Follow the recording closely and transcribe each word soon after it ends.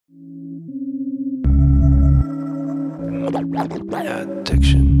I'll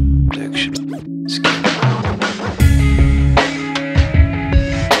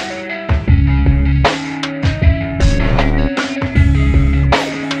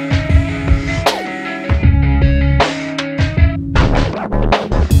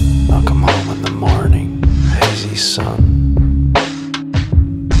come home in the morning, hazy sun,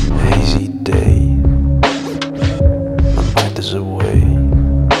 hazy day. My mind is away.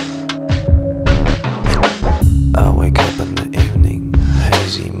 I'll wake up in the evening,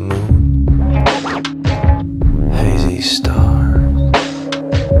 hazy moon, hazy stars,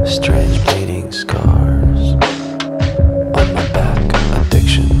 strange bleeding scars on my back.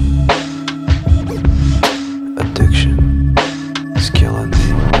 Addiction is killing me.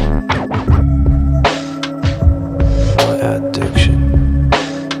 My addiction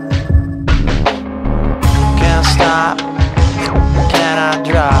can't stop, cannot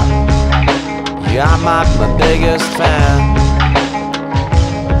drop. You're my biggest fan,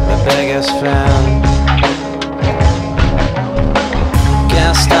 my biggest fan.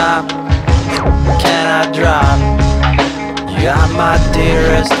 Can't stop, cannot drop. You're my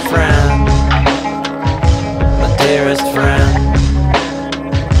dearest friend, my dearest friend.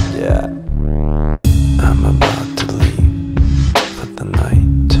 Yeah, I'm about to leave for the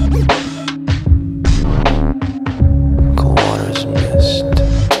night. Cool water's mist,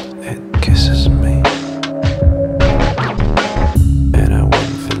 it kisses me, and I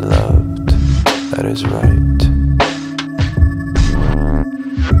wouldn't feel loved, that is right,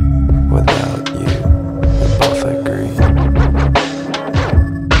 without you, we both agree.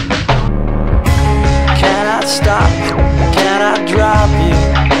 Cannot stop, cannot drop you.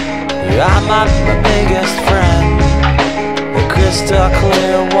 You're my biggest friend. The crystal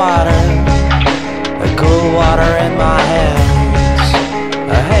clear water, the cool water in my hands,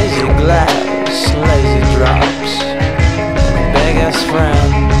 a hazy glass, lazy drops. The biggest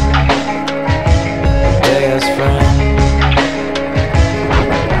friend, the biggest friend.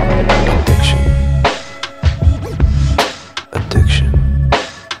 Addiction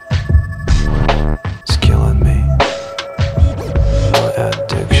is killing me. My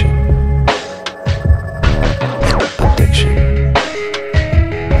addiction.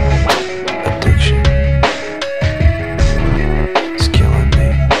 Addiction is killing me.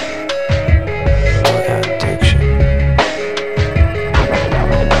 My addiction.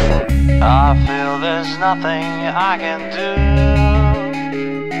 I feel there's nothing I can do.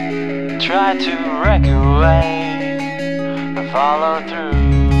 Try to regulate, but follow through.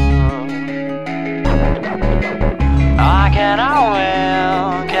 Can I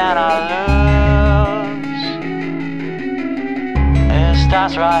win? Can I lose? It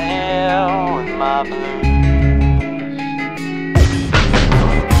starts right here with my blues.